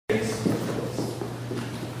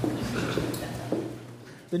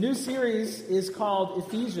The new series is called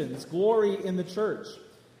Ephesians, Glory in the Church.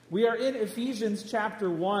 We are in Ephesians chapter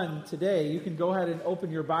 1 today. You can go ahead and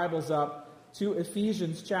open your Bibles up to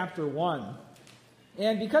Ephesians chapter 1.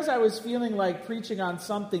 And because I was feeling like preaching on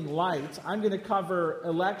something light, I'm going to cover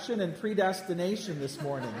election and predestination this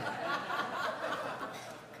morning.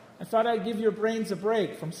 I thought I'd give your brains a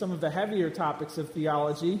break from some of the heavier topics of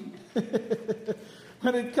theology.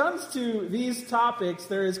 When it comes to these topics,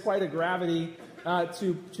 there is quite a gravity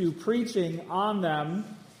to preaching on them.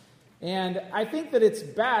 And I think that it's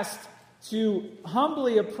best to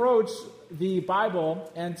humbly approach the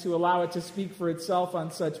Bible and to allow it to speak for itself on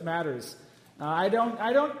such matters. I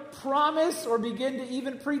don't promise or begin to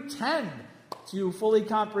even pretend to fully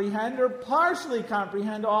comprehend or partially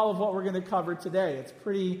comprehend all of what we're going to cover today. It's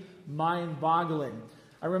pretty mind-boggling.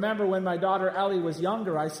 I remember when my daughter Ellie was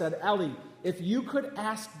younger, I said, "Ellie, if you could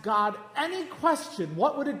ask God any question,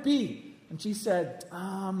 what would it be?" And she said,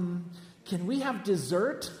 "Can we have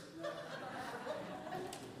dessert?"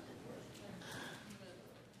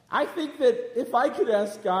 I think that if I could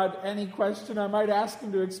ask God any question, I might ask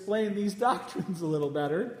him to explain these doctrines a little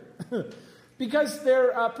better. Because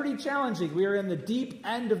they're pretty challenging. We are in the deep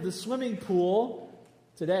end of the swimming pool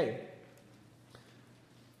today.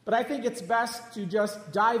 But I think it's best to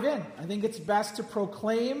just dive in. I think it's best to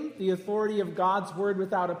proclaim the authority of God's word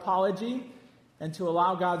without apology and to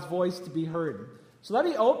allow God's voice to be heard. So let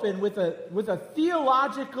me open with a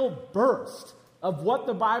theological burst of what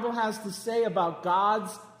the Bible has to say about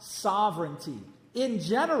God's sovereignty in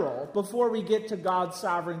general before we get to God's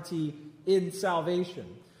sovereignty in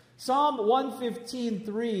salvation. Psalm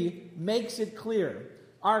 115:3 makes it clear.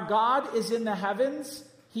 Our God is in the heavens.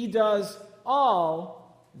 He does all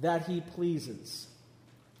that he pleases.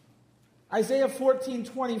 Isaiah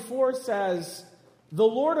 14:24 says, "The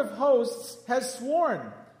Lord of hosts has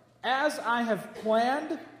sworn, as I have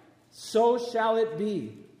planned, so shall it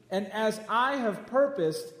be. And as I have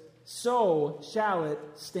purposed, so shall it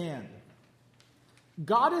stand."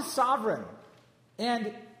 God is sovereign,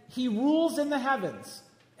 and he rules in the heavens,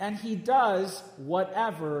 and he does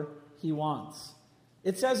whatever he wants.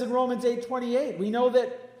 It says in Romans 8:28, we know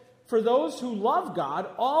that for those who love God,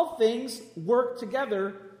 all things work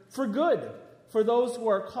together for good, for those who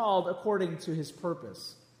are called according to his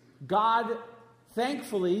purpose. God,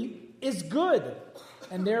 thankfully, is good,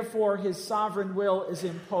 and therefore his sovereign will is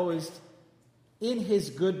imposed in his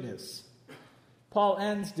goodness. Paul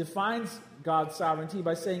defines God's sovereignty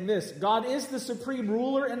by saying this: God is the supreme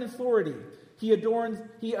ruler and authority. He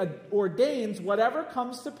ordains whatever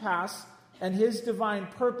comes to pass, and his divine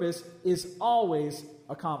purpose is always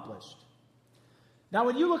accomplished. Now,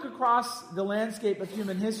 when you look across the landscape of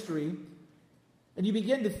human history, and you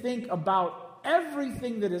begin to think about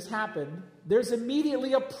everything that has happened, there's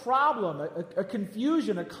immediately a problem, a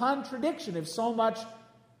confusion, a contradiction. If so much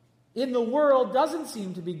in the world doesn't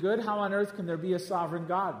seem to be good, how on earth can there be a sovereign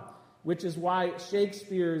God? Which is why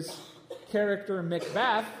Shakespeare's character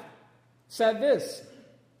Macbeth said this: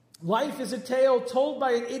 "Life is a tale told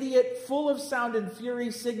by an idiot, full of sound and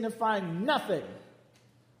fury, signifying nothing."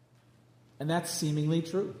 And that's seemingly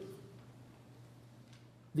true.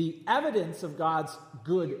 The evidence of God's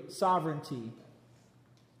good sovereignty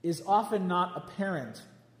is often not apparent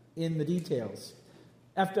in the details.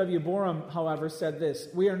 F.W. Borum, however, said this: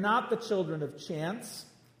 "We are not the children of chance.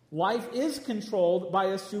 Life is controlled by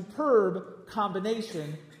a superb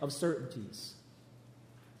combination of certainties."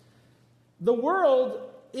 The world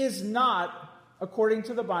is not, according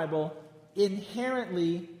to the Bible,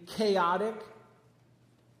 inherently chaotic,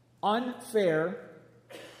 unfair,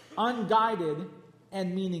 unguided,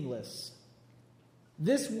 and meaningless.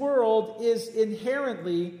 This world is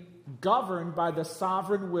inherently governed by the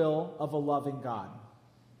sovereign will of a loving God.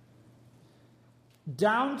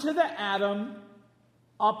 Down to the atom,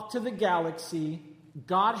 up to the galaxy,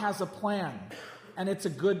 God has a plan, and it's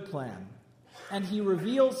a good plan. And he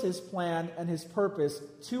reveals his plan and his purpose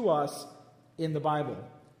to us in the Bible.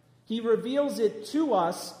 He reveals it to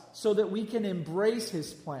us so that we can embrace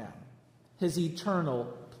his plan, his eternal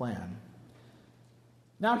plan.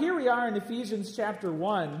 Now here we are in Ephesians chapter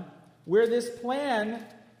 1, where this plan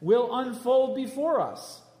will unfold before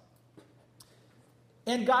us.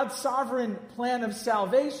 And God's sovereign plan of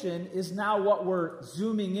salvation is now what we're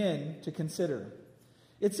zooming in to consider.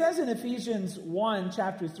 It says in Ephesians 1,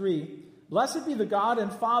 chapter 3, "Blessed be the God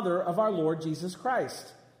and Father of our Lord Jesus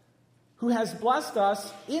Christ, who has blessed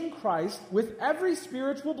us in Christ with every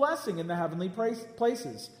spiritual blessing in the heavenly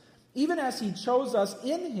places, even as he chose us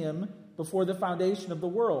in him before the foundation of the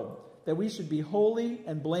world, that we should be holy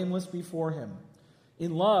and blameless before him.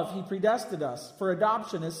 In love, he predestined us for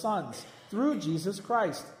adoption as sons through Jesus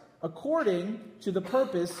Christ, according to the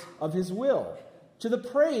purpose of his will, to the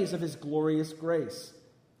praise of his glorious grace,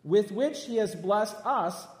 with which he has blessed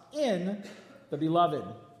us in the beloved.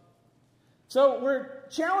 So we're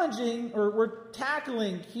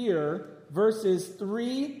tackling here verses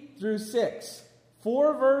 3 through 6.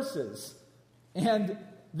 4 verses. And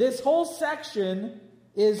this whole section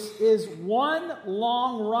is one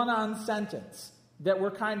long run-on sentence that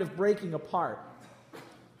we're kind of breaking apart.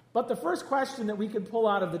 But the first question that we can pull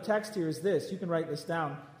out of the text here is this. You can write this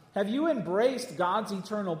down. Have you embraced God's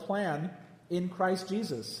eternal plan in Christ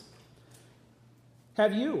Jesus?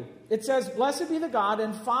 Have you? It says, "Blessed be the God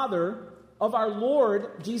and Father of our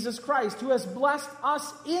Lord Jesus Christ, who has blessed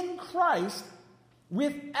us in Christ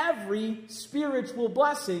with every spiritual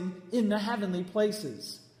blessing in the heavenly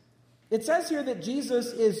places." It says here that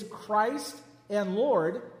Jesus is Christ and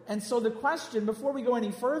Lord. And so the question, before we go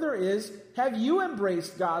any further, is, have you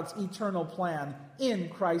embraced God's eternal plan in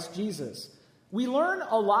Christ Jesus? We learn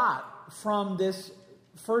a lot from this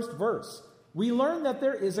first verse. We learn that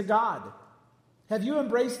there is a God. Have you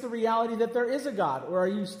embraced the reality that there is a God, or are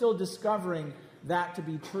you still discovering that to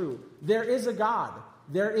be true? There is a God.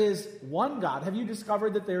 There is one God. Have you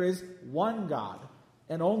discovered that there is one God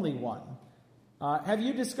and only one? Have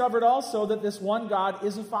you discovered also that this one God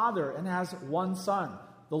is a Father and has one Son,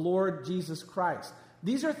 the Lord Jesus Christ?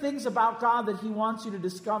 These are things about God that he wants you to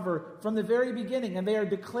discover from the very beginning, and they are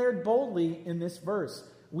declared boldly in this verse.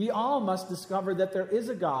 We all must discover that there is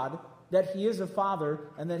a God, that he is a Father,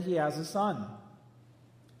 and that he has a Son.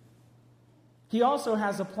 He also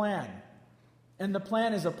has a plan, and the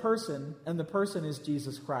plan is a person, and the person is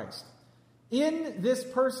Jesus Christ. In this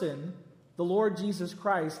person, the Lord Jesus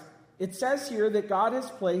Christ, it says here that God has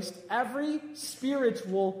placed every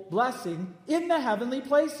spiritual blessing in the heavenly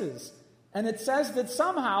places. And it says that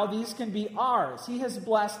somehow these can be ours. He has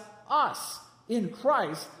blessed us in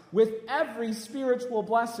Christ with every spiritual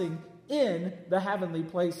blessing in the heavenly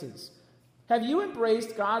places. Have you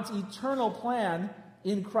embraced God's eternal plan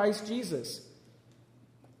in Christ Jesus?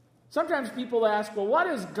 Sometimes people ask, well, what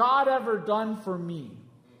has God ever done for me?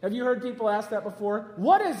 Have you heard people ask that before?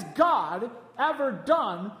 What has God ever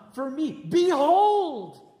done for me?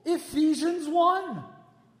 Behold, Ephesians 1.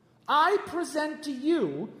 I present to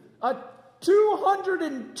you a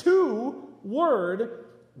 202-word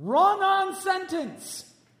run-on sentence.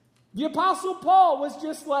 The Apostle Paul was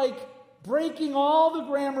just like breaking all the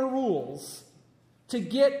grammar rules to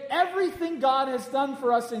get everything God has done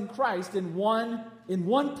for us in Christ in one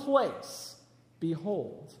place.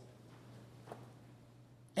 Behold.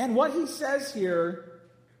 And what he says here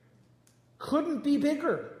couldn't be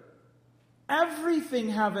bigger. Everything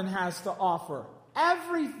heaven has to offer,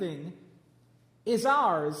 everything is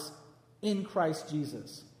ours in Christ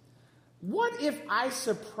Jesus. What if I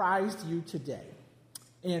surprised you today,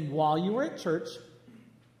 and while you were at church,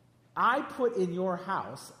 I put in your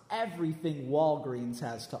house everything Walgreens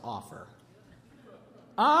has to offer?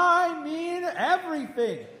 I mean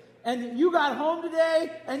everything. And you got home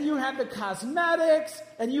today, and you had the cosmetics,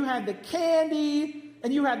 and you had the candy,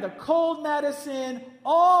 and you had the cold medicine,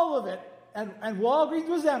 all of it. And Walgreens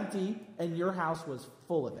was empty, and your house was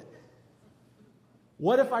full of it.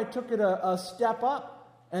 What if I took it a step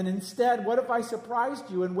up? And instead, what if I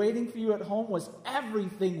surprised you, and waiting for you at home was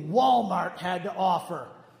everything Walmart had to offer?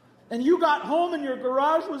 And you got home, and your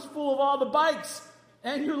garage was full of all the bikes,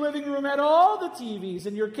 and your living room had all the TVs,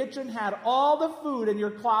 and your kitchen had all the food, and your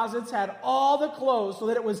closets had all the clothes, so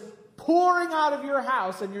that it was pouring out of your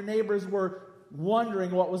house, and your neighbors were wondering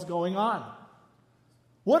what was going on.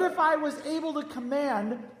 What if I was able to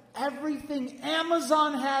command everything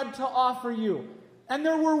Amazon had to offer you? And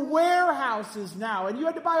there were warehouses now, and you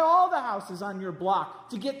had to buy all the houses on your block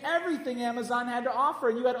to get everything Amazon had to offer.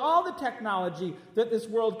 And you had all the technology that this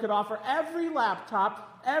world could offer, every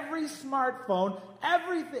laptop, every smartphone,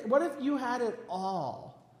 everything. What if you had it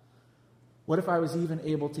all? What if I was even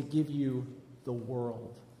able to give you the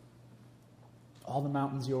world? All the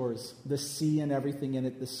mountains yours, the sea and everything in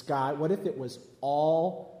it, the sky. What if it was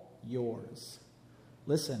all yours?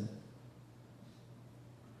 Listen.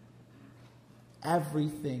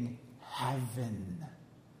 Everything heaven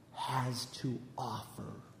has to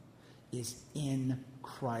offer is in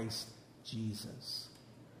Christ Jesus.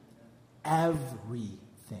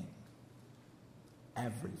 Everything.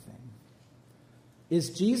 Everything. Is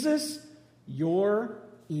Jesus your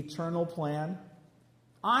eternal plan?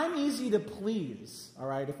 I'm easy to please, all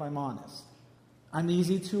right, if I'm honest. I'm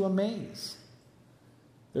easy to amaze.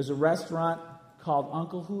 There's a restaurant called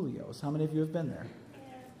Uncle Julio's. How many of you have been there?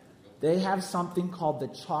 They have something called the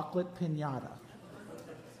chocolate piñata.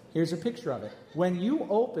 Here's a picture of it. When you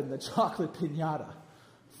open the chocolate piñata,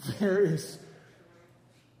 there is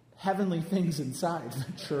heavenly things inside.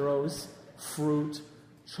 Churros, fruit,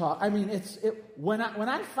 chocolate. I mean, when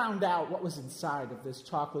I found out what was inside of this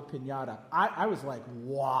chocolate piñata, I was like,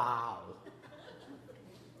 wow.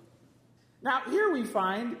 Now, here we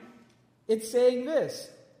find it's saying this.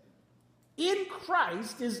 In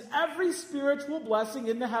Christ is every spiritual blessing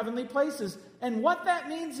in the heavenly places. And what that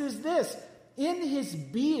means is this. In his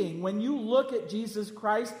being, when you look at Jesus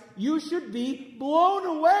Christ, you should be blown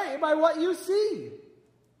away by what you see.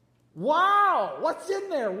 Wow! What's in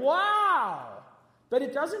there? Wow! But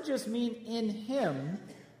it doesn't just mean in him.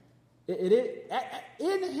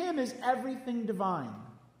 In him is everything divine.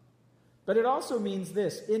 But it also means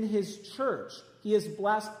this. In his church, he has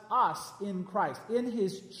blessed us in Christ. In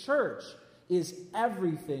his church is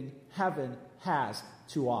everything heaven has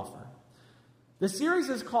to offer. The series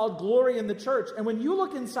is called Glory in the Church. And when you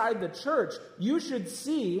look inside the church, you should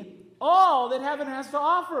see all that heaven has to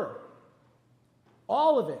offer.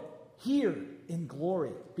 All of it here in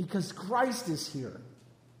glory, because Christ is here.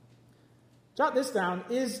 Jot this down.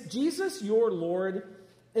 Is Jesus your Lord?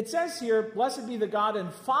 It says here, blessed be the God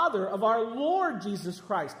and Father of our Lord Jesus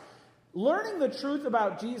Christ. Learning the truth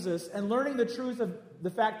about Jesus and learning the truth of the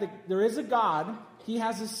fact that there is a God, he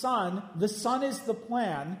has a Son, the Son is the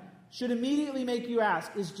plan, should immediately make you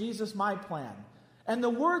ask, is Jesus my plan? And the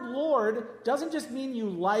word Lord doesn't just mean you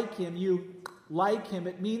like him,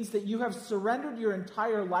 it means that you have surrendered your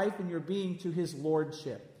entire life and your being to his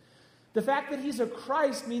lordship. The fact that he's a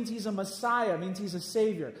Christ means he's a Messiah, means he's a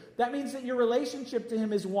Savior. That means that your relationship to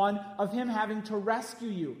him is one of him having to rescue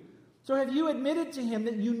you. So have you admitted to him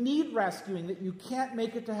that you need rescuing, that you can't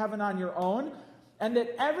make it to heaven on your own, and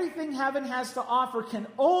that everything heaven has to offer can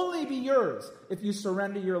only be yours if you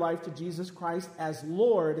surrender your life to Jesus Christ as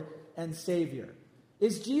Lord and Savior?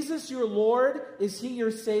 Is Jesus your Lord? Is he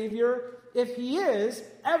your Savior? If he is,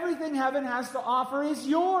 everything heaven has to offer is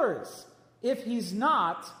yours. If he's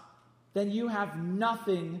not, then you have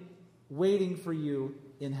nothing waiting for you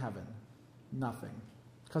in heaven. Nothing.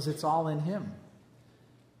 Because it's all in him.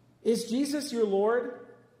 Is Jesus your Lord?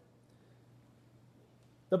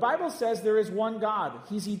 The Bible says there is one God.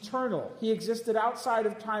 He's eternal. He existed outside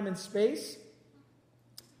of time and space.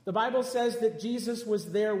 The Bible says that Jesus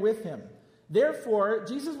was there with him. Therefore,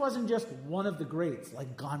 Jesus wasn't just one of the greats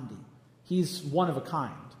like Gandhi. He's one of a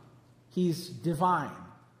kind. He's divine.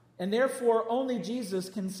 And therefore, only Jesus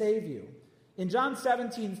can save you. In John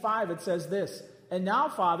 17:5, it says this, and now,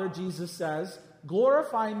 Father, Jesus says,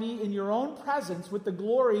 glorify me in your own presence with the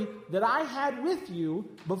glory that I had with you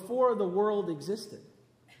before the world existed.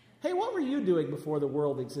 Hey, what were you doing before the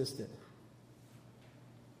world existed?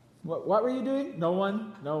 What were you doing? No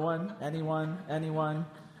one, anyone.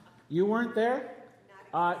 You weren't there?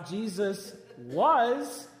 Jesus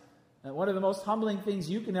was. And one of the most humbling things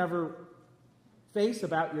you can ever face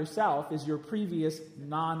about yourself is your previous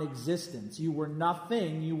non-existence. You were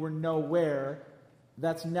nothing. You were nowhere.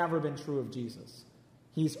 That's never been true of Jesus.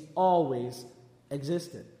 He's always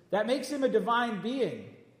existed. That makes him a divine being.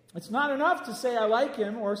 It's not enough to say I like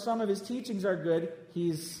him or some of his teachings are good.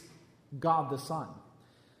 He's God the Son.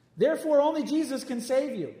 Therefore, only Jesus can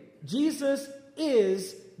save you. Jesus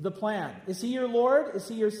is the plan. Is he your Lord? Is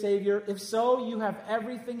he your Savior? If so, you have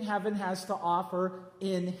everything heaven has to offer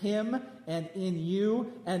in him and in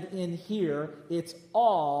you and in here. It's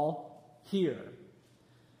all here.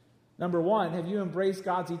 Number one, have you embraced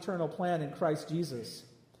God's eternal plan in Christ Jesus?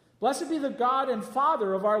 Blessed be the God and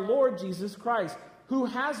Father of our Lord Jesus Christ, who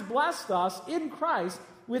has blessed us in Christ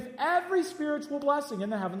with every spiritual blessing in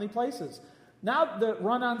the heavenly places. Now the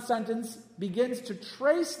run-on sentence begins to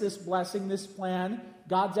trace this blessing, this plan,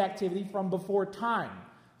 God's activity from before time.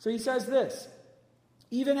 So he says this,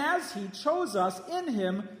 even as he chose us in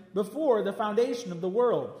him before the foundation of the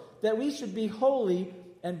world, that we should be holy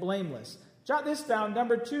and blameless. Jot this down.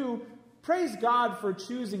 Number two, praise God for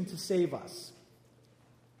choosing to save us.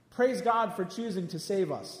 Praise God for choosing to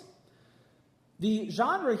save us. The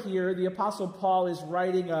genre here, the Apostle Paul is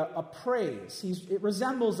writing a praise. It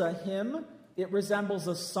resembles a hymn. It resembles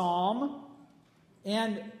a psalm.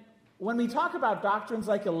 And when we talk about doctrines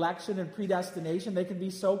like election and predestination, they can be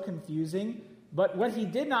so confusing. But what he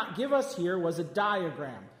did not give us here was a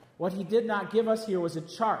diagram. What he did not give us here was a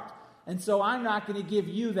chart. And so I'm not going to give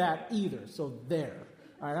you that either. So there.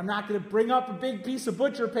 All right, I'm not going to bring up a big piece of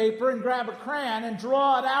butcher paper and grab a crayon and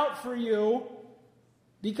draw it out for you.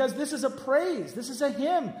 Because this is a praise. This is a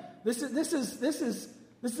hymn. This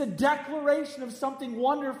is a declaration of something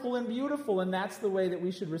wonderful and beautiful. And that's the way that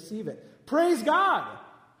we should receive it. Praise God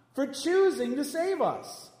for choosing to save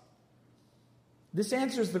us. This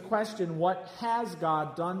answers the question, what has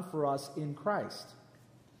God done for us in Christ?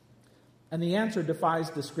 And the answer defies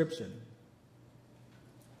description.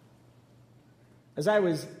 As I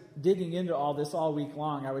was digging into all this all week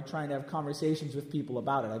long, I would try and have conversations with people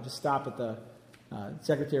about it. I'd just stop at the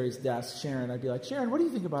secretary's desk, Sharon. I'd be like, Sharon, what do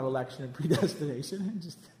you think about election and predestination? And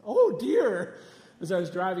just, oh dear. As I was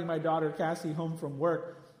driving my daughter Cassie home from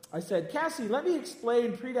work, I said, Cassie, let me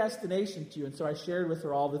explain predestination to you. And so I shared with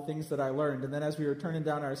her all the things that I learned. And then as we were turning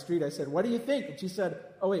down our street, I said, what do you think? And she said,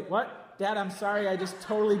 oh wait, what? Dad, I'm sorry, I just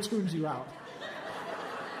totally tuned you out.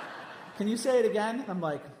 Can you say it again? And I'm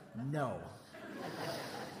like, no.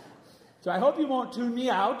 So I hope you won't tune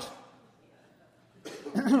me out.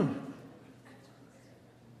 But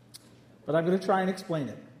I'm going to try and explain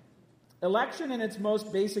it. Election in its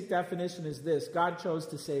most basic definition is this: God chose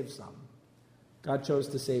to save some. God chose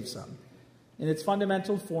to save some. In its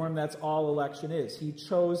fundamental form, that's all election is. He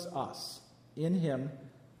chose us in Him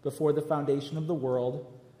before the foundation of the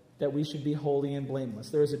world that we should be holy and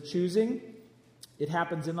blameless. There is a choosing. It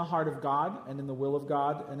happens in the heart of God and in the will of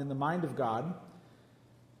God and in the mind of God.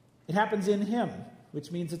 It happens in Him,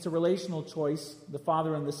 which means it's a relational choice the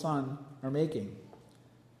Father and the Son are making.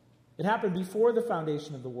 It happened before the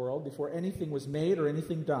foundation of the world, before anything was made or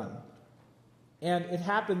anything done. And it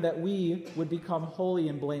happened that we would become holy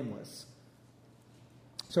and blameless.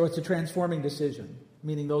 So it's a transforming decision,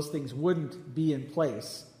 meaning those things wouldn't be in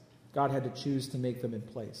place. God had to choose to make them in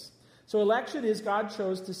place. So election is God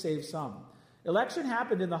chose to save some. Election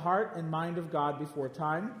happened in the heart and mind of God before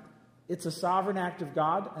time. It's a sovereign act of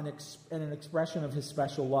God and an expression of His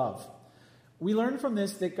special love. We learn from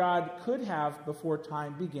this that God could have, before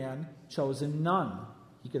time began, chosen none.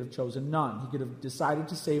 He could have chosen none. He could have decided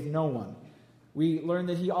to save no one. We learn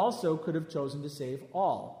that He also could have chosen to save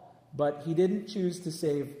all. But He didn't choose to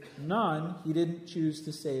save none. He didn't choose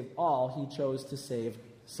to save all. He chose to save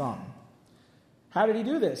some. How did He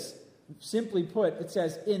do this? Simply put, it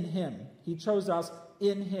says, in Him. He chose us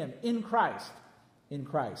in Him, in Christ. In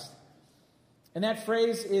Christ. And that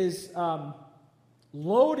phrase is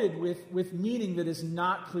loaded with meaning that is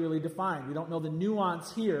not clearly defined. We don't know the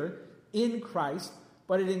nuance here, in Christ,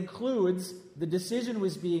 but it includes the decision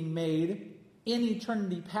was being made in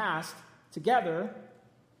eternity past together,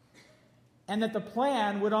 and that the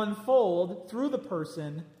plan would unfold through the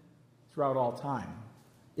person throughout all time.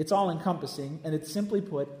 It's all-encompassing, and it's simply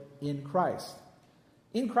put, in Christ.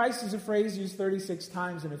 In Christ is a phrase used 36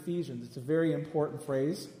 times in Ephesians. It's a very important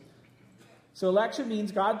phrase. So election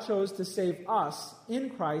means God chose to save us in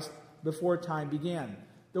Christ before time began.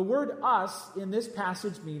 The word us in this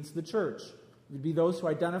passage means the church. It would be those who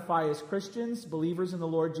identify as Christians, believers in the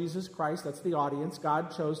Lord Jesus Christ. That's the audience.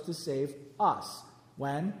 God chose to save us.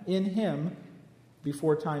 When? In Him,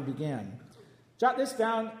 before time began. Jot this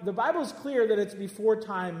down. The Bible is clear that it's before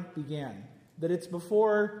time began. That it's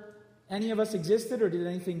before any of us existed or did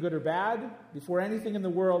anything good or bad. Before anything in the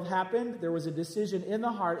world happened, there was a decision in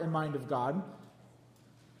the heart and mind of God.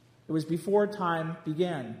 It was before time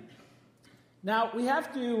began. Now, we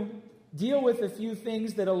have to deal with a few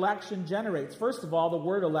things that election generates. First of all, the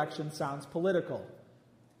word election sounds political.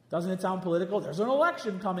 Doesn't it sound political? There's an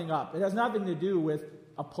election coming up. It has nothing to do with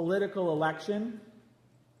a political election.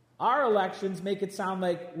 Our elections make it sound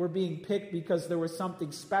like we're being picked because there was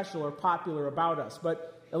something special or popular about us.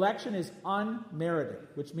 But election is unmerited,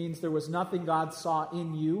 which means there was nothing God saw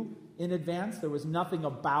in you in advance. There was nothing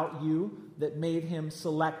about you that made Him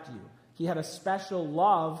select you. He had a special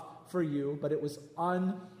love for you, but it was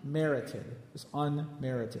unmerited. It was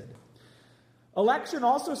unmerited. Election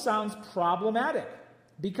also sounds problematic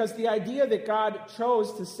because the idea that God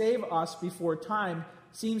chose to save us before time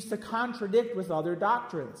seems to contradict with other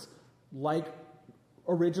doctrines, like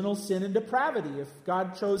original sin and depravity. If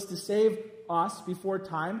God chose to save us before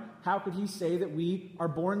time, how could He say that we are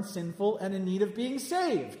born sinful and in need of being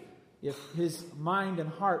saved if His mind and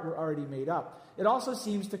heart were already made up? It also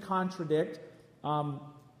seems to contradict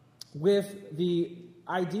with the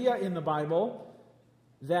idea in the Bible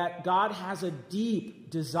that God has a deep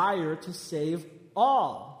desire to save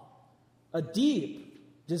all. A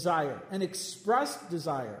deep desire, an expressed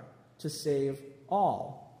desire to save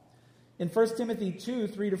all. In 1 Timothy 2,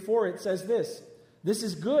 3-4, it says this: "This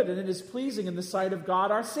is good, and it is pleasing in the sight of God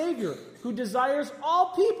our Savior, who desires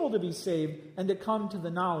all people to be saved and to come to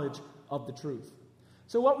the knowledge of the truth."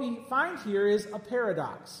 So what we find here is a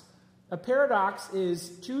paradox. A paradox is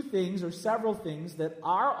two things or several things that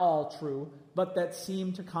are all true, but that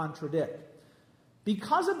seem to contradict.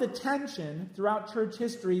 Because of the tension throughout church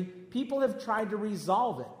history, people have tried to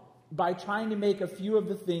resolve it by trying to make a few of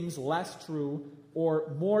the things less true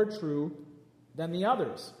or more true than the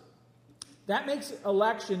others. That makes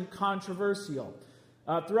election controversial.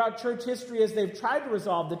 Throughout church history, as they've tried to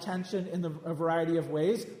resolve the tension in a variety of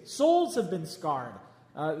ways, souls have been scarred.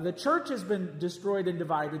 The church has been destroyed and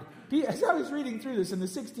divided. As I was reading through this in the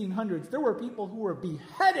 1600s, there were people who were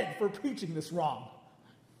beheaded for preaching this wrong.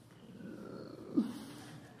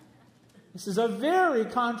 This is a very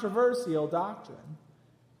controversial doctrine.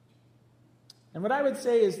 And what I would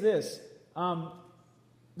say is this.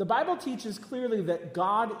 The Bible teaches clearly that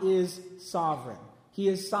God is sovereign. He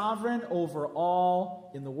is sovereign over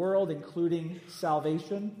all in the world, including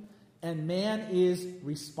salvation. And man is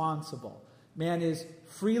responsible. Man is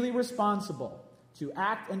freely responsible to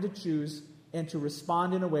act and to choose and to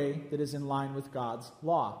respond in a way that is in line with God's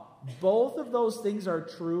law. Both of those things are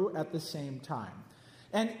true at the same time.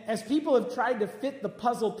 And as people have tried to fit the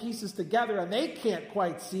puzzle pieces together and they can't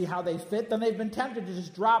quite see how they fit, then they've been tempted to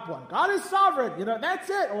just drop one. God is sovereign, that's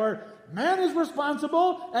it. Or man is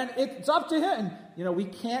responsible and it's up to him. We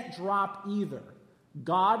can't drop either.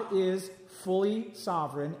 God is fully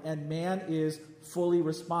sovereign and man is fully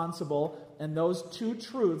responsible. And those two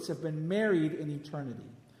truths have been married in eternity.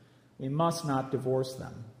 We must not divorce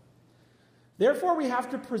them. Therefore, we have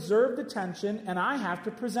to preserve the tension, and I have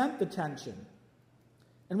to present the tension.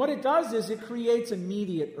 And what it does is it creates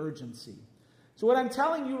immediate urgency. So what I'm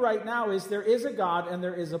telling you right now is there is a God and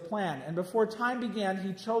there is a plan. And before time began,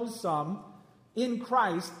 he chose some in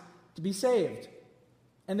Christ to be saved.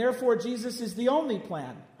 And therefore, Jesus is the only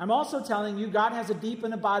plan. I'm also telling you God has a deep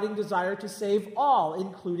and abiding desire to save all,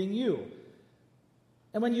 including you.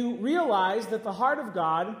 And when you realize that the heart of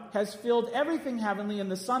God has filled everything heavenly in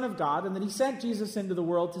the Son of God, and that he sent Jesus into the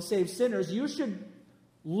world to save sinners, you should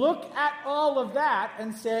look at all of that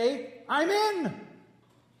and say, I'm in.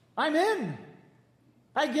 I'm in.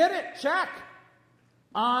 I get it. Check.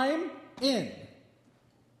 I'm in.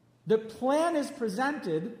 The plan is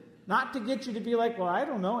presented not to get you to be like, well, I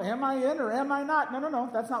don't know, am I in or am I not? No.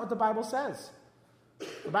 That's not what the Bible says.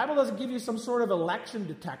 The Bible doesn't give you some sort of election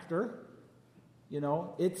detector.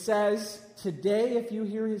 It says, today if you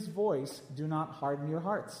hear his voice, do not harden your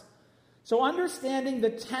hearts. So understanding the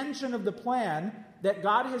tension of the plan, that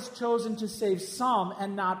God has chosen to save some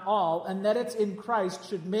and not all, and that it's in Christ,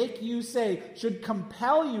 should make you say, should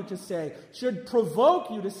compel you to say, should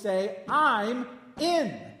provoke you to say, I'm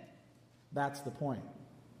in. That's the point.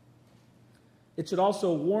 It should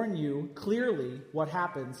also warn you clearly what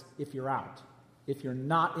happens if you're out. If you're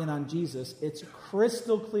not in on Jesus, it's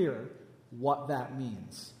crystal clear what that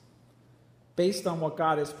means, based on what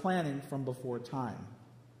God is planning from before time.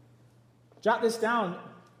 Jot this down.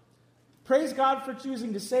 Praise God for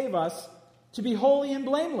choosing to save us to be holy and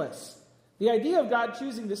blameless. The idea of God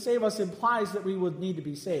choosing to save us implies that we would need to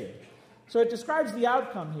be saved. So it describes the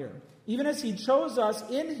outcome here. Even as he chose us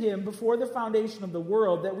in him before the foundation of the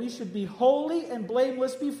world, that we should be holy and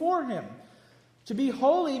blameless before him. To be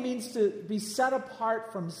holy means to be set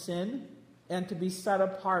apart from sin and to be set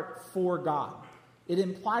apart for God. It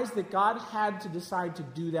implies that God had to decide to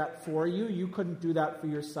do that for you. You couldn't do that for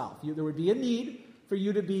yourself. There would be a need for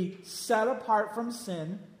you to be set apart from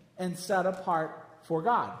sin and set apart for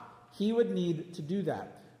God. He would need to do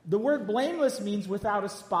that. The word blameless means without a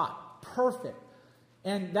spot, perfect.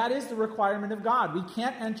 And that is the requirement of God. We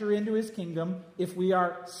can't enter into his kingdom if we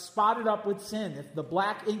are spotted up with sin, if the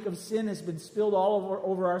black ink of sin has been spilled all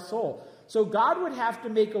over our soul. So God would have to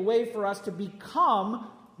make a way for us to become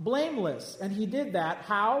blameless. And he did that.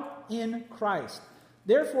 How? In Christ.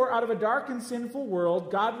 Therefore, out of a dark and sinful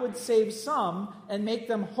world, God would save some and make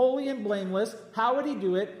them holy and blameless. How would he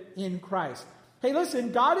do it? In Christ. Hey,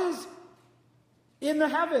 listen, God is in the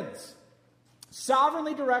heavens,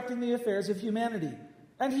 sovereignly directing the affairs of humanity.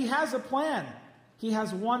 And he has a plan. He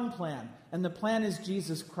has one plan, and the plan is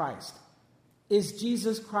Jesus Christ. Is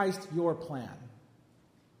Jesus Christ your plan?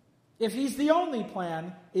 If he's the only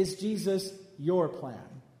plan, is Jesus your plan?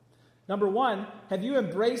 Number one, have you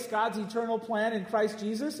embraced God's eternal plan in Christ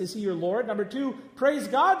Jesus? Is he your Lord? Number two, praise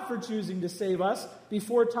God for choosing to save us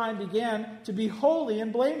before time began to be holy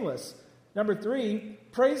and blameless. Number three,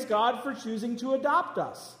 praise God for choosing to adopt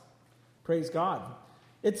us. Praise God.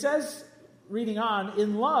 It says, reading on,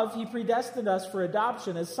 in love he predestined us for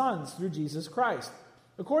adoption as sons through Jesus Christ,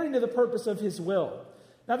 according to the purpose of his will.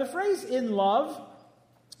 Now the phrase in love,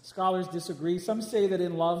 scholars disagree. Some say that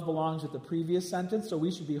in love belongs with the previous sentence, so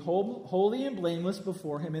we should be holy and blameless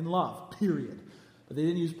before him in love, period. But they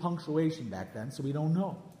didn't use punctuation back then, so we don't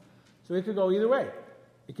know. So it could go either way.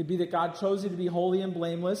 It could be that God chose you to be holy and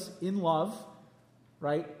blameless in love,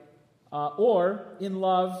 right? Or in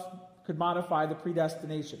love could modify the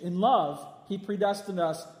predestination. In love, he predestined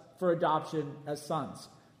us for adoption as sons.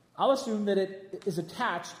 I'll assume that it is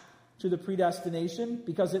attached to the predestination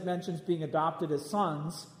because it mentions being adopted as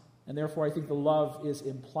sons, and therefore I think the love is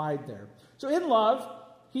implied there. So in love,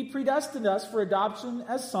 he predestined us for adoption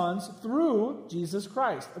as sons through Jesus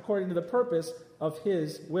Christ, according to the purpose of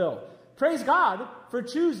his will. Praise God for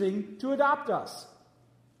choosing to adopt us.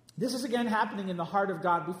 This is again happening in the heart of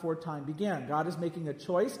God before time began. God is making a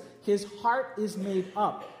choice. His heart is made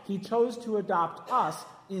up. He chose to adopt us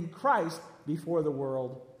in Christ before the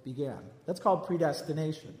world began. That's called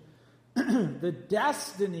predestination. The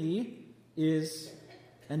destiny is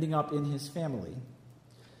ending up in his family.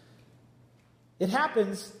 It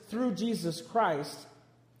happens through Jesus Christ.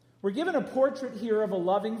 We're given a portrait here of a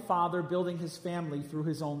loving father building his family through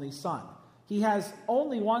his only son. He has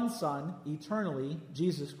only one son, eternally,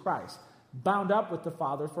 Jesus Christ, bound up with the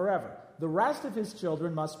Father forever. The rest of his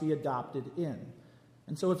children must be adopted in.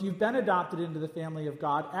 And so if you've been adopted into the family of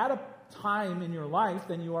God at a time in your life,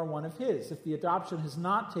 then you are one of his. If the adoption has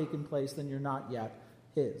not taken place, then you're not yet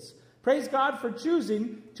his. Praise God for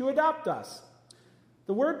choosing to adopt us.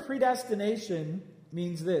 The word predestination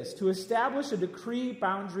means this: to establish a decree,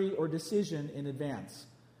 boundary, or decision in advance.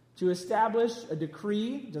 To establish a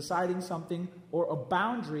decree, deciding something, or a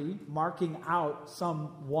boundary, marking out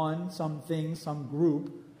someone, something, some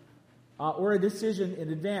group, or a decision in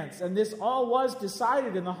advance. And this all was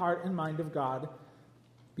decided in the heart and mind of God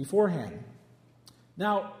beforehand.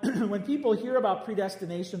 Now, when people hear about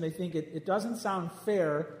predestination, they think it doesn't sound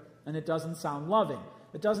fair and it doesn't sound loving.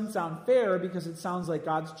 It doesn't sound fair because it sounds like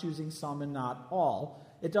God's choosing some and not all.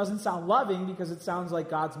 It doesn't sound loving because it sounds like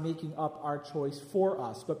God's making up our choice for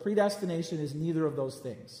us. But predestination is neither of those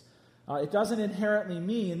things. It doesn't inherently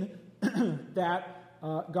mean that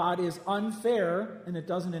God is unfair, and it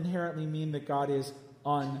doesn't inherently mean that God is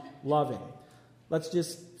unloving. Let's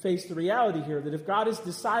just face the reality here that if God is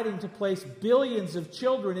deciding to place billions of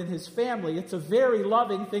children in his family, it's a very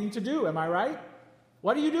loving thing to do. Am I right?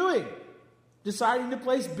 What are you doing? Deciding to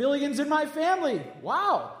place billions in my family.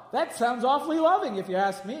 Wow, that sounds awfully loving if you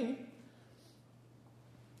ask me.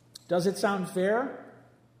 Does it sound fair?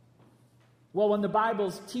 Well, when the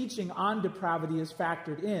Bible's teaching on depravity is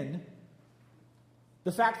factored in,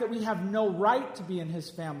 the fact that we have no right to be in his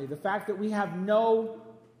family, the fact that we have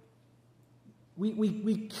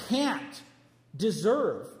we can't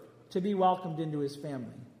deserve to be welcomed into his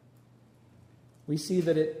family, we see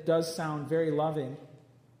that it does sound very loving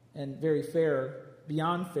and very fair,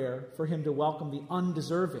 beyond fair, for him to welcome the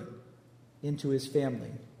undeserving into his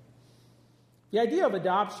family. The idea of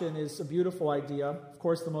adoption is a beautiful idea. Of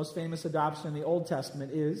course, the most famous adoption in the Old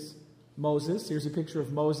Testament is Moses. Here's a picture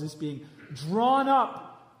of Moses being drawn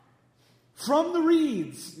up from the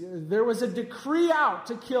reeds. There was a decree out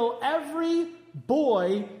to kill every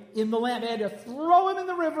boy in the land. They had to throw him in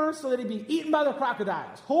the river so that he'd be eaten by the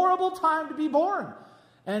crocodiles. Horrible time to be born.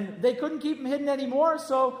 And they couldn't keep him hidden anymore,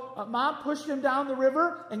 so mom pushed him down the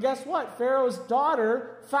river, and guess what? Pharaoh's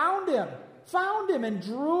daughter found him and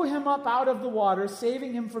drew him up out of the water,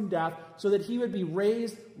 saving him from death, so that he would be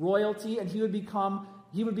raised royalty, and he would become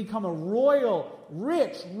a royal,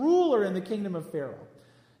 rich ruler in the kingdom of Pharaoh.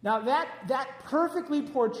 Now that perfectly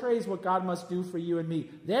portrays what God must do for you and me.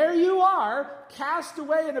 There you are, cast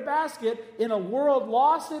away in a basket in a world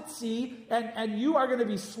lost at sea, and you are going to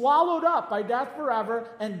be swallowed up by death forever,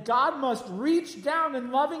 and God must reach down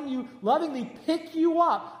and lovingly pick you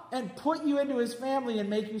up and put you into his family and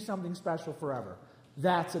make you something special forever.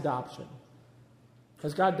 That's adoption.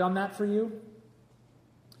 Has God done that for you?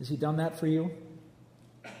 Has he done that for you?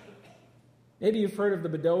 Maybe you've heard of the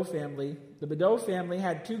Bedeau family. The Bedeau family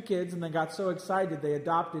had 2 kids and they got so excited they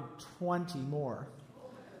adopted 20 more.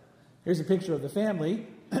 Here's a picture of the family.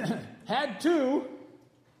 Had 2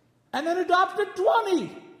 and then adopted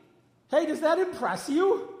 20. Hey, does that impress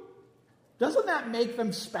you? Doesn't that make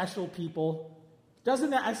them special people?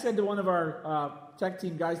 Doesn't that? I said to one of our tech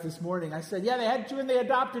team guys this morning, I said, yeah, they had 2 and they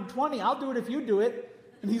adopted 20. I'll do it if you do it.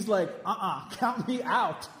 And he's like, count me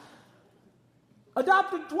out.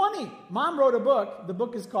 Adopted 20. Mom wrote a book. The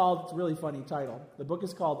book is called, it's a really funny title. The book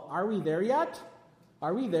is called, Are We There Yet?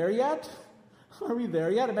 Are we there yet? Are we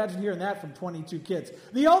there yet? Imagine hearing that from 22 kids.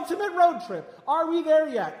 The ultimate road trip. Are we there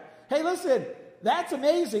yet? Hey, listen, that's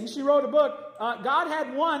amazing. She wrote a book. God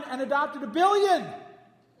had 1 and adopted 1 billion.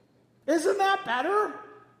 Isn't that better?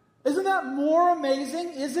 Isn't that more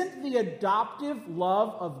amazing? Isn't the adoptive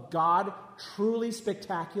love of God truly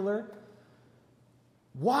spectacular?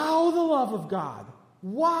 Wow, the love of God.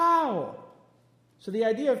 Wow. So the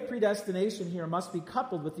idea of predestination here must be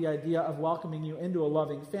coupled with the idea of welcoming you into a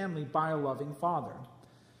loving family by a loving father.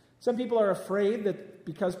 Some people are afraid that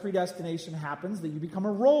because predestination happens, that you become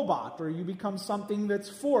a robot or you become something that's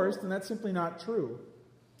forced, and that's simply not true.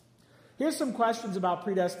 Here's some questions about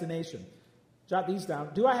predestination. Jot these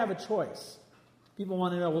down. Do I have a choice? People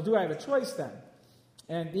want to know, well, do I have a choice then?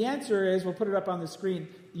 And the answer is, we'll put it up on the screen,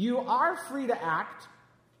 you are free to act,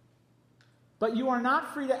 but you are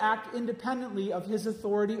not free to act independently of his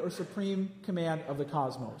authority or supreme command of the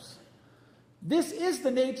cosmos. This is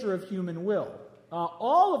the nature of human will.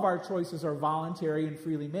 All of our choices are voluntary and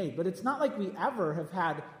freely made, but it's not like we ever have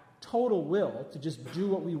had total will to just do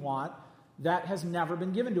what we want. That has never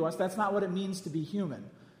been given to us. That's not what it means to be human.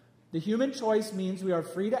 The human choice means we are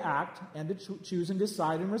free to act and to choose and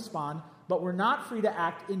decide and respond, but we're not free to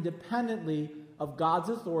act independently of God's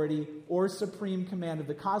authority or supreme command of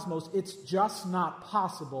the cosmos. It's just not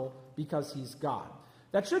possible because he's God.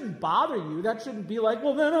 That shouldn't bother you. That shouldn't be like,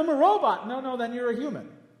 well, then I'm a robot. No, then you're a human.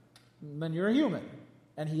 Then you're a human.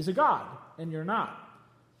 And he's a God, and you're not.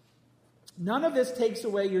 None of this takes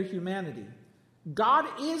away your humanity. God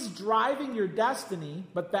is driving your destiny,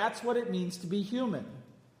 but that's what it means to be human.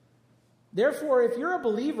 Therefore, if you're a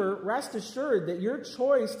believer, rest assured that your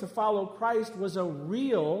choice to follow Christ was a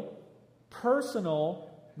real, personal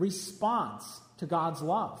response to God's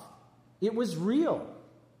love. It was real.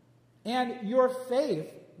 And your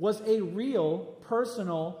faith was a real,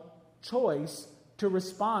 personal choice to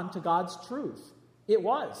respond to God's truth. It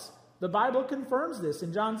was. The Bible confirms this.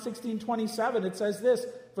 In John 16:27, it says this,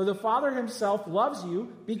 "For the Father himself loves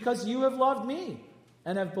you because you have loved me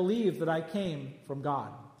and have believed that I came from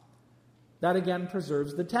God." That again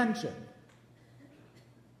preserves the tension.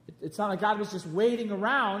 It's not like God was just waiting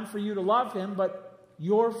around for you to love him, but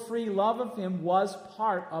your free love of him was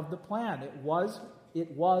part of the plan. It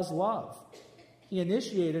was love. He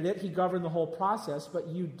initiated it, he governed the whole process, but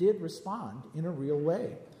you did respond in a real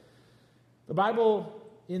way.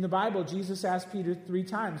 In the Bible, Jesus asked Peter 3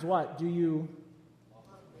 times, what? Do you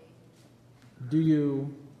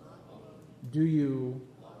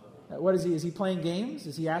what is he? Is he playing games?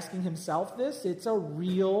 Is he asking himself this? It's a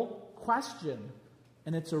real question.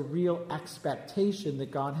 And it's a real expectation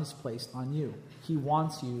that God has placed on you. He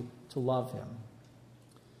wants you to love him.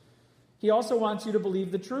 He also wants you to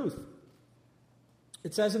believe the truth.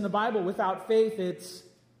 It says in the Bible, without faith, it's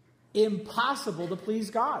impossible to please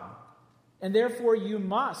God. And therefore, you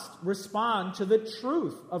must respond to the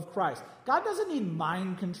truth of Christ. God doesn't need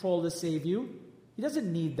mind control to save you. He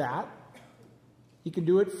doesn't need that. He can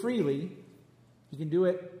do it freely. He can do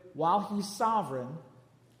it while he's sovereign.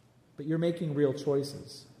 But you're making real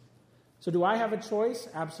choices. So do I have a choice?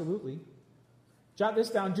 Absolutely. Jot this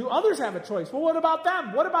down. Do others have a choice? Well, what about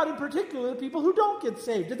them? What about in particular the people who don't get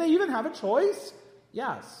saved? Did they even have a choice?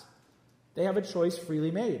 Yes. They have a choice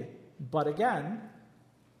freely made. But again,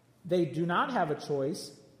 they do not have a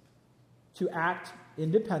choice to act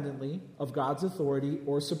independently of God's authority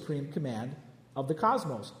or supreme command of the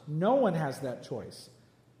cosmos. No one has that choice.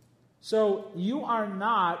 So you are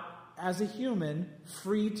not, as a human,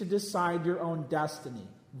 free to decide your own destiny.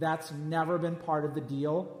 That's never been part of the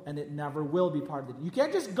deal, and it never will be part of the deal. You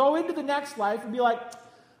can't just go into the next life and be like,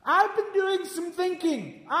 I've been doing some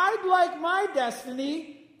thinking. I'd like my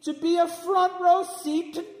destiny to be a front row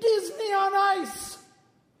seat to Disney on Ice.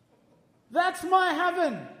 That's my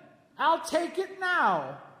heaven. I'll take it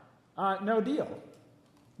now. No deal.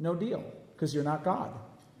 No deal, because you're not God.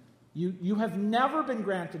 You have never been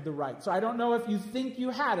granted the right. So I don't know if you think you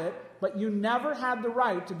had it, but you never had the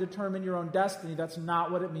right to determine your own destiny. That's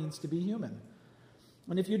not what it means to be human.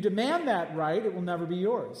 And if you demand that right, it will never be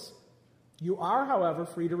yours. You are, however,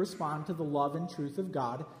 free to respond to the love and truth of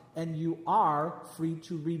God, and you are free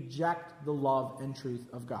to reject the love and truth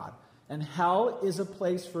of God. And hell is a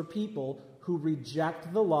place for people who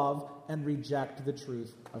reject the love and reject the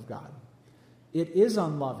truth of God. It is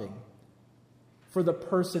unloving for the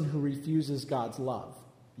person who refuses God's love.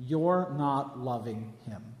 You're not loving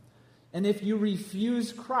him. And if you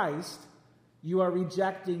refuse Christ, you are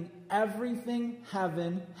rejecting everything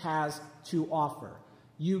heaven has to offer.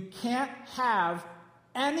 You can't have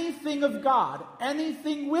anything of God,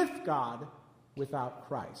 anything with God, without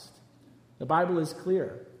Christ. The Bible is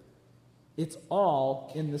clear. It's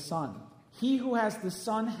all in the Son. He who has the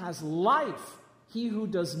Son has life. He who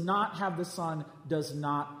does not have the Son does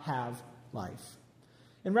not have life.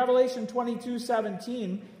 In Revelation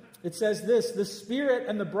 22:17, it says this, the Spirit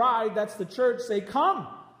and the bride, that's the church, say, come.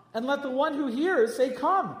 And let the one who hears say,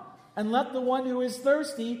 come. And let the one who is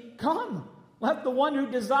thirsty come. Let the one who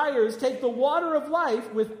desires take the water of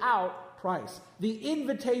life without price. The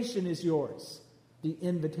invitation is yours. The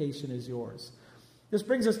invitation is yours. This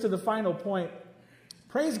brings us to the final point.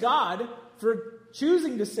 Praise God for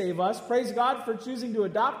choosing to save us. Praise God for choosing to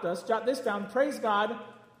adopt us. Jot this down. Praise God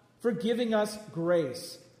for giving us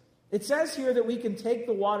grace. It says here that we can take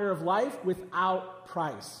the water of life without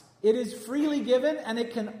price. It is freely given, and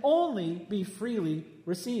it can only be freely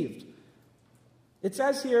received. It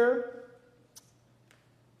says here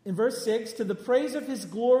in verse 6, to the praise of his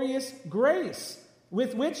glorious grace,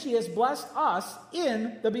 with which he has blessed us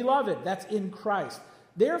in the beloved. That's in Christ.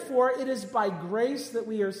 Therefore, it is by grace that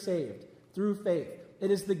we are saved, through faith. It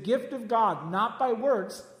is the gift of God, not by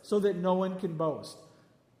works, so that no one can boast.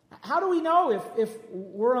 How do we know if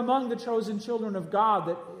we're among the chosen children of God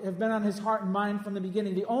that have been on his heart and mind from the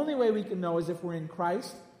beginning? The only way we can know is if we're in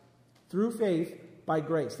Christ, through faith, by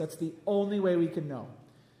grace. That's the only way we can know.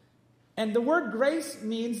 And the word grace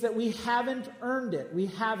means that we haven't earned it. We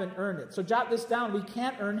haven't earned it. So jot this down. We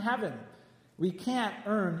can't earn heaven. We can't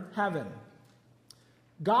earn heaven.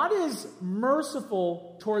 God is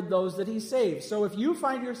merciful toward those that he saves. So if you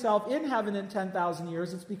find yourself in heaven in 10,000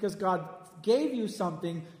 years, it's because God gave you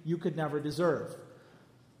something you could never deserve.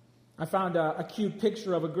 I found a cute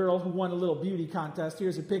picture of a girl who won a little beauty contest.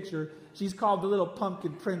 Here's a picture. She's called the Little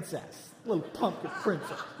Pumpkin Princess. Little Pumpkin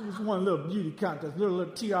Princess. She just won a little beauty contest. Little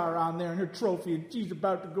tiara on there and her trophy. And she's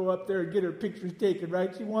about to go up there and get her pictures taken,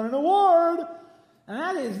 right? She won an award. And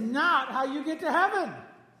that is not how you get to heaven.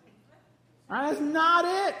 That is not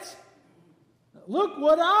it. Look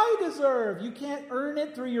what I deserve. You can't earn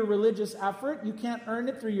it through your religious effort. You can't earn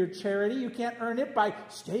it through your charity. You can't earn it by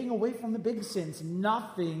staying away from the big sins.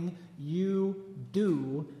 Nothing you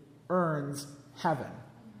do earns heaven.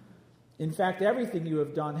 In fact, everything you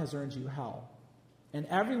have done has earned you hell. And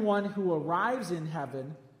everyone who arrives in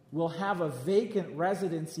heaven will have a vacant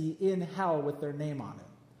residency in hell with their name on it.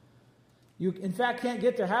 You, in fact, can't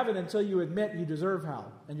get to heaven until you admit you deserve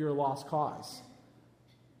hell and you're a lost cause.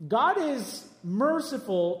 God is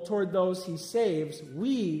merciful toward those he saves.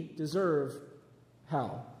 We deserve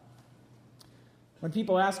hell. When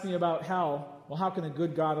people ask me about hell, well, how can a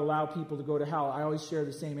good God allow people to go to hell? I always share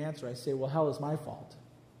the same answer. I say, well, hell is my fault.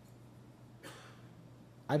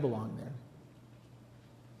 I belong there.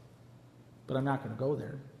 But I'm not going to go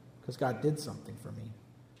there because God did something for me.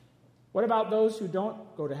 What about those who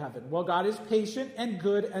don't go to heaven? Well, God is patient and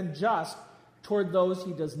good and just toward those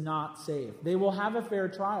he does not save. They will have a fair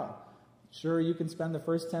trial. Sure, you can spend the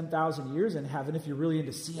first 10,000 years in heaven if you're really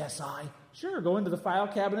into CSI. Sure, go into the file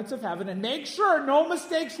cabinets of heaven and make sure no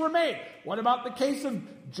mistakes were made. What about the case of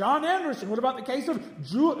John Anderson? What about the case of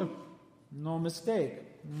No mistake.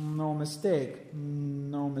 No mistake.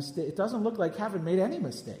 No mistake. It doesn't look like heaven made any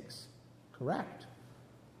mistakes. Correct.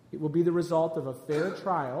 It will be the result of a fair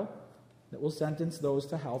trial that will sentence those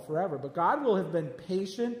to hell forever. But God will have been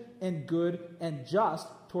patient and good and just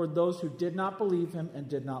toward those who did not believe him and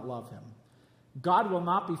did not love him. God will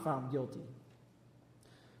not be found guilty.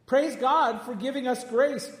 Praise God for giving us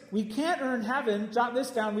grace. We can't earn heaven. Jot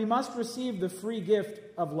this down. We must receive the free gift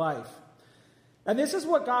of life. And this is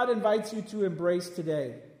what God invites you to embrace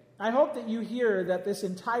today. I hope that you hear that this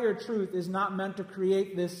entire truth is not meant to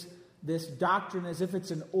create this doctrine as if it's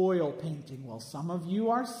an oil painting. Well, some of you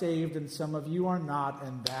are saved and some of you are not,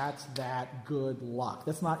 and that's that good luck.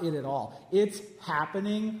 That's not it at all. It's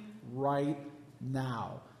happening right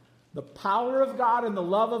now. The power of God and the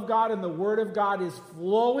love of God and the Word of God is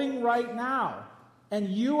flowing right now. And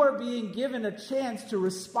you are being given a chance to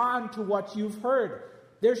respond to what you've heard.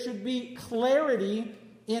 There should be clarity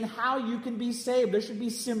in how you can be saved. There should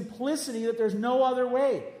be simplicity that there's no other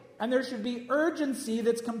way. And there should be urgency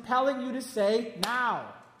that's compelling you to say,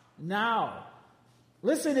 now, now.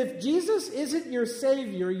 Listen, if Jesus isn't your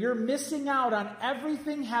Savior, you're missing out on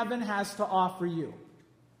everything heaven has to offer you.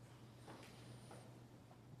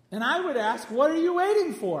 And I would ask, what are you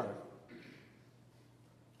waiting for?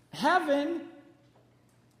 Heaven,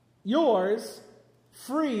 yours,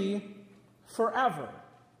 free, forever.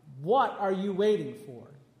 What are you waiting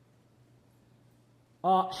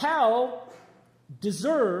for? Hell,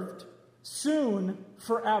 deserved, soon,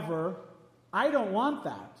 forever. I don't want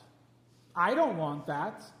that. I don't want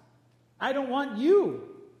that. I don't want you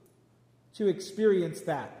to experience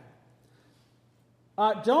that.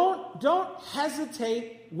 Don't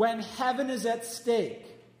hesitate when heaven is at stake.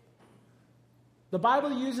 The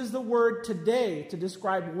Bible uses the word today to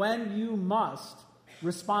describe when you must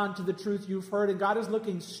respond to the truth you've heard. And God is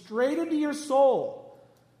looking straight into your soul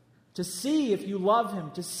to see if you love him,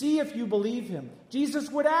 to see if you believe him. Jesus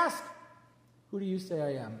would ask, who do you say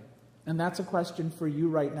I am? And that's a question for you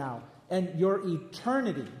right now. And your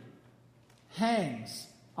eternity hangs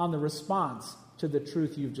on the response to the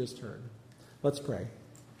truth you've just heard. Let's pray.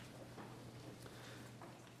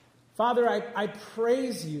 Father, I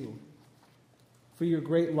praise you for your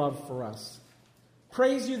great love for us.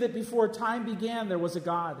 Praise you that before time began there was a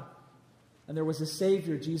God. And there was a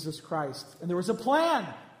Savior, Jesus Christ. And there was a plan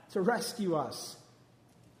to rescue us.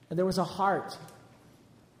 And there was a heart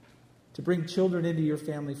to bring children into your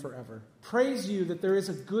family forever. Praise you that there is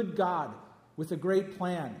a good God with a great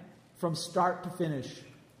plan from start to finish.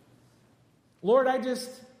 Lord, I just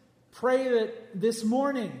pray that this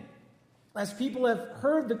morning, as people have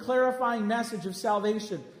heard the clarifying message of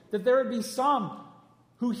salvation, that there would be some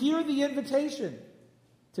who hear the invitation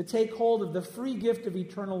to take hold of the free gift of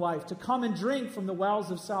eternal life, to come and drink from the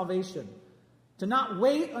wells of salvation, to not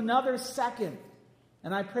wait another second.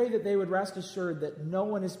 And I pray that they would rest assured that no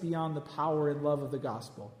one is beyond the power and love of the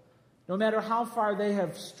gospel. No matter how far they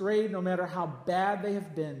have strayed, no matter how bad they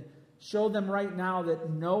have been, show them right now that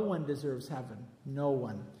no one deserves heaven. No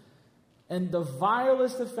one. And the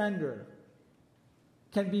vilest offender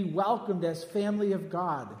can be welcomed as family of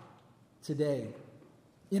God today.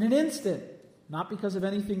 In an instant. Not because of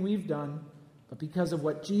anything we've done, but because of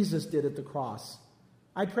what Jesus did at the cross.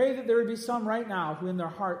 I pray that there would be some right now who in their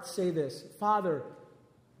hearts say this: Father,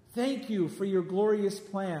 thank you for your glorious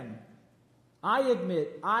plan. I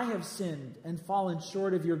admit I have sinned and fallen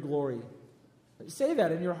short of your glory. Say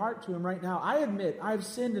that in your heart to him right now. I admit I have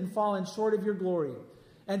sinned and fallen short of your glory.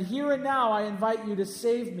 And here and now I invite you to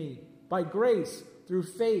save me by grace through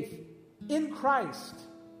faith in Christ.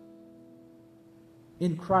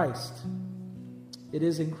 In Christ. It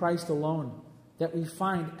is in Christ alone that we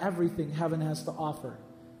find everything heaven has to offer.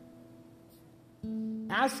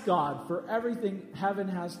 Ask God for everything heaven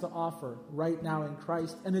has to offer right now in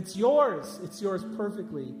Christ. And it's yours. It's yours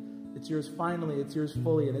perfectly. It's yours finally. It's yours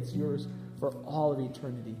fully. And it's yours for all of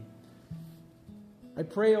eternity. I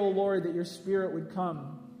pray, O Lord, that your Spirit would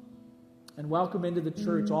come and welcome into the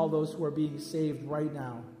church all those who are being saved right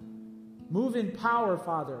now. Move in power,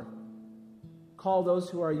 Father. Call those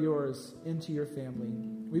who are yours into your family.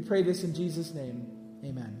 We pray this in Jesus' name.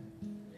 Amen.